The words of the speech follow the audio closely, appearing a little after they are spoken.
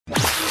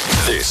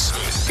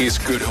This is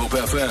Good Hope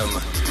FM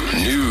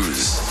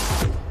News.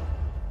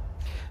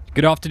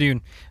 Good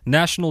afternoon.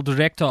 National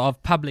Director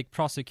of Public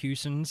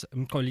Prosecutions,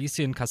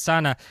 Mxolisi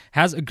Nxasana,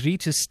 has agreed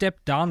to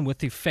step down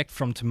with effect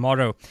from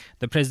tomorrow.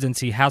 The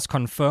Presidency has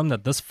confirmed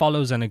that this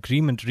follows an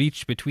agreement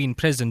reached between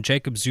President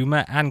Jacob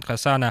Zuma and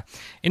Nxasana.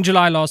 In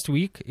July last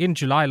week,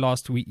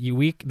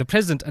 the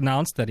President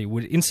announced that he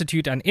would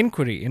institute an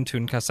inquiry into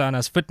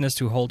Nxasana's fitness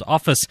to hold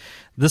office.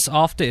 This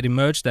after it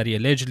emerged that he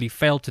allegedly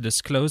failed to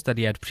disclose that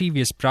he had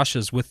previous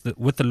brushes with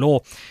the law.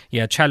 He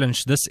had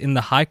challenged this in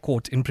the High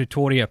Court in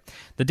Pretoria.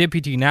 The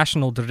Deputy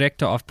National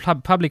Director of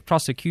Public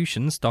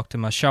Prosecutions, Dr.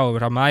 Mashao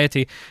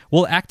Ramayati,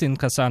 will act in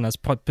Nxasana's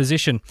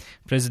position.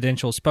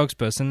 Presidential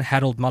spokesperson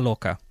Harold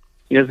Maloka.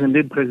 Yes,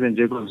 indeed, President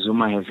Jacob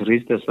Zuma has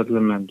reached a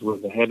settlement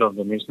with the head of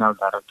the National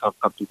Director of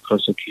Public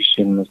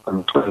Prosecution,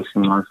 Mr.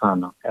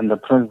 Nxasana. And the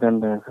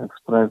President has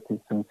expressed his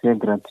sincere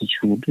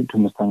gratitude to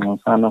Mr.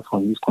 Nxasana for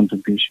his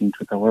contribution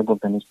to the work of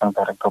the National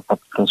Director of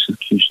Public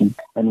Prosecution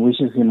and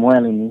wishes him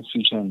well in his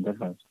future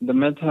endeavors. The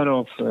matter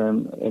of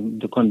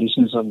the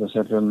conditions of the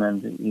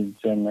settlement is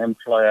an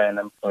employer and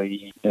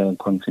employee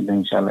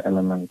confidential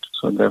element.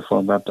 So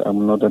therefore, that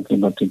I'm not at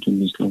liberty to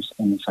disclose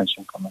any such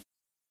information.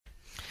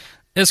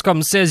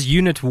 Eskom says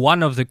Unit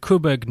 1 of the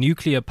Koeberg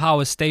nuclear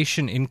power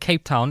station in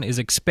Cape Town is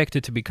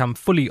expected to become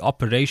fully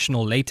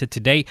operational later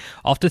today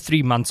after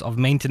 3 months of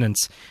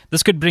maintenance.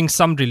 This could bring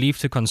some relief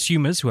to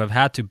consumers who have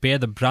had to bear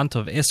the brunt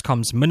of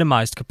Eskom's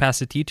minimized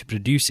capacity to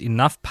produce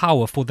enough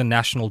power for the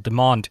national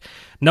demand.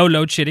 No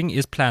load shedding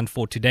is planned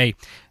for today.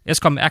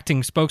 Eskom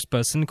acting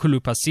spokesperson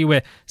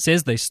Kulupasiwe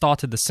says they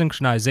started the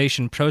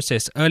synchronization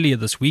process earlier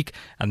this week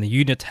and the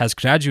unit has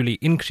gradually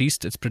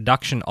increased its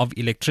production of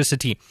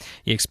electricity.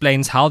 He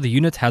explains how the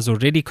unit has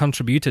already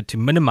contributed to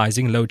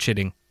minimizing load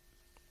shedding.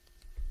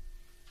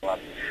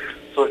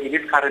 So it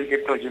is currently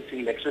producing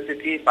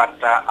electricity,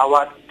 but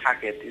our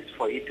target is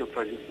for it to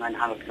produce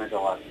 900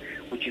 megawatts,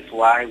 which is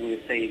why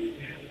we're saying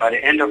by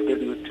the end of the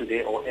week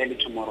today or early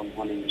tomorrow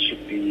morning it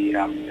should be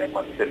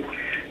possible.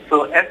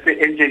 So as the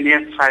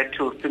engineers try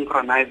to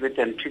synchronize it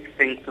and tweak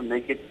things to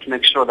make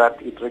sure that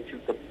it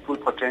reaches the full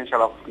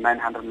potential of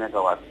 900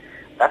 megawatts,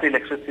 that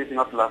electricity is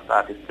not lost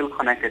out, it's still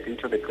connected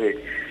into the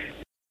grid.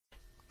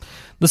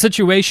 The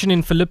situation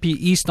in Philippi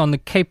East on the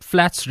Cape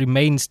Flats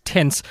remains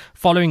tense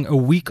following a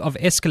week of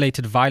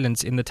escalated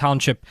violence in the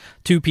township.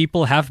 2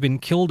 people have been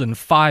killed and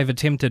 5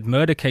 attempted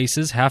murder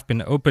cases have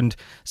been opened.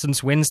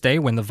 Since Wednesday,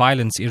 when the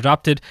violence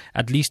erupted,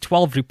 at least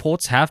 12 people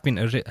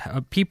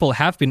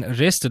have been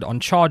arrested on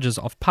charges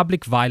of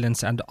public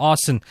violence and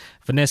arson.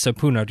 Vanessa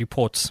Puna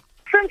reports.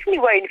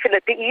 Anyway, in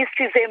Philippi East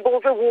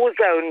resembles a war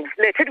zone,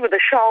 littered with the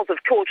shells of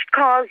torched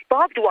cars,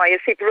 barbed wire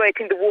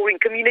separating the warring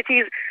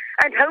communities,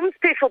 and homes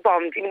petrol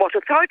bombed in what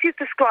authorities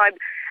describe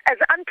as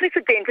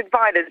unprecedented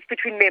violence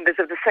between members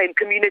of the same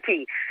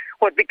community.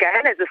 What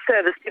began as a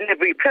service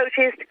delivery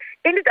protest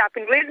ended up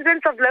in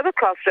residents of Lower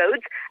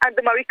Crossroads and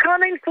the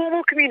Marikana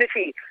informal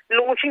community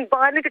launching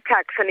violent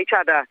attacks on each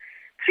other.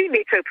 3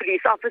 Metro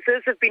police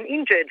officers have been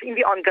injured in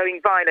the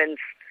ongoing violence.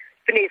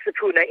 Vanessa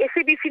Puna,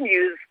 SABC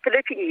News,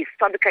 Philippi East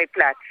on the Cape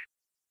Flats.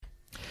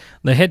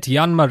 The Het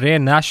Jan Marais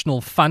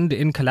National Fund,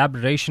 in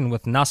collaboration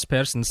with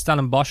Naspers and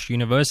Stellenbosch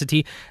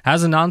University,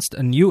 has announced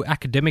a new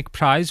academic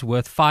prize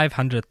worth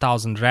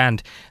 500,000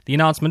 rand. The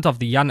announcement of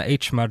the Jan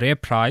H. Marais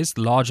Prize,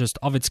 the largest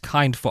of its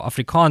kind for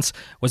Afrikaans,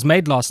 was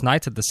made last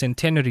night at the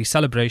centenary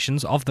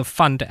celebrations of the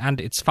fund and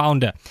its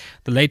founder.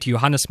 The late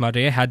Johannes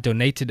Marais had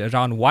donated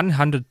around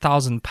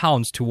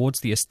 £100,000 towards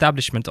the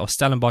establishment of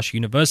Stellenbosch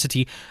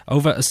University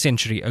over a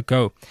century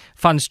ago.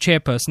 Fund's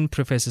chairperson,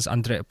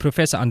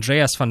 Professor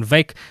Andreas van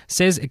Wyk,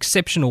 says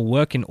exceptional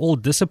work in all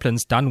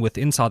disciplines done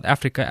within South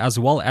Africa as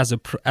well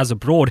as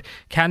abroad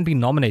can be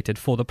nominated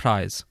for the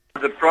prize.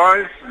 The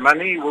prize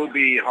money will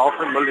be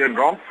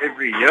R500,000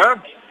 every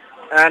year,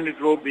 and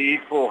it will be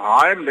for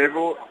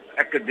high-level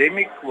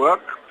academic work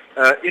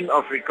in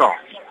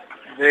Afrikaans.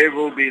 There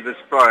will be this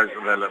prize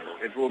available.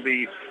 It will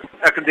be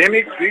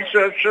academic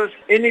researchers,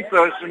 any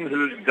person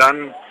who's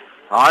done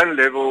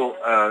high-level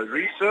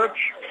research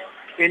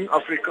in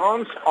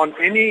Afrikaans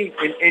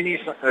in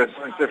any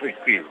scientific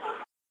field.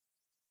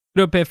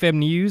 Good Hope FM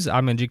News,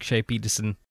 I'm Nxasana Peterson.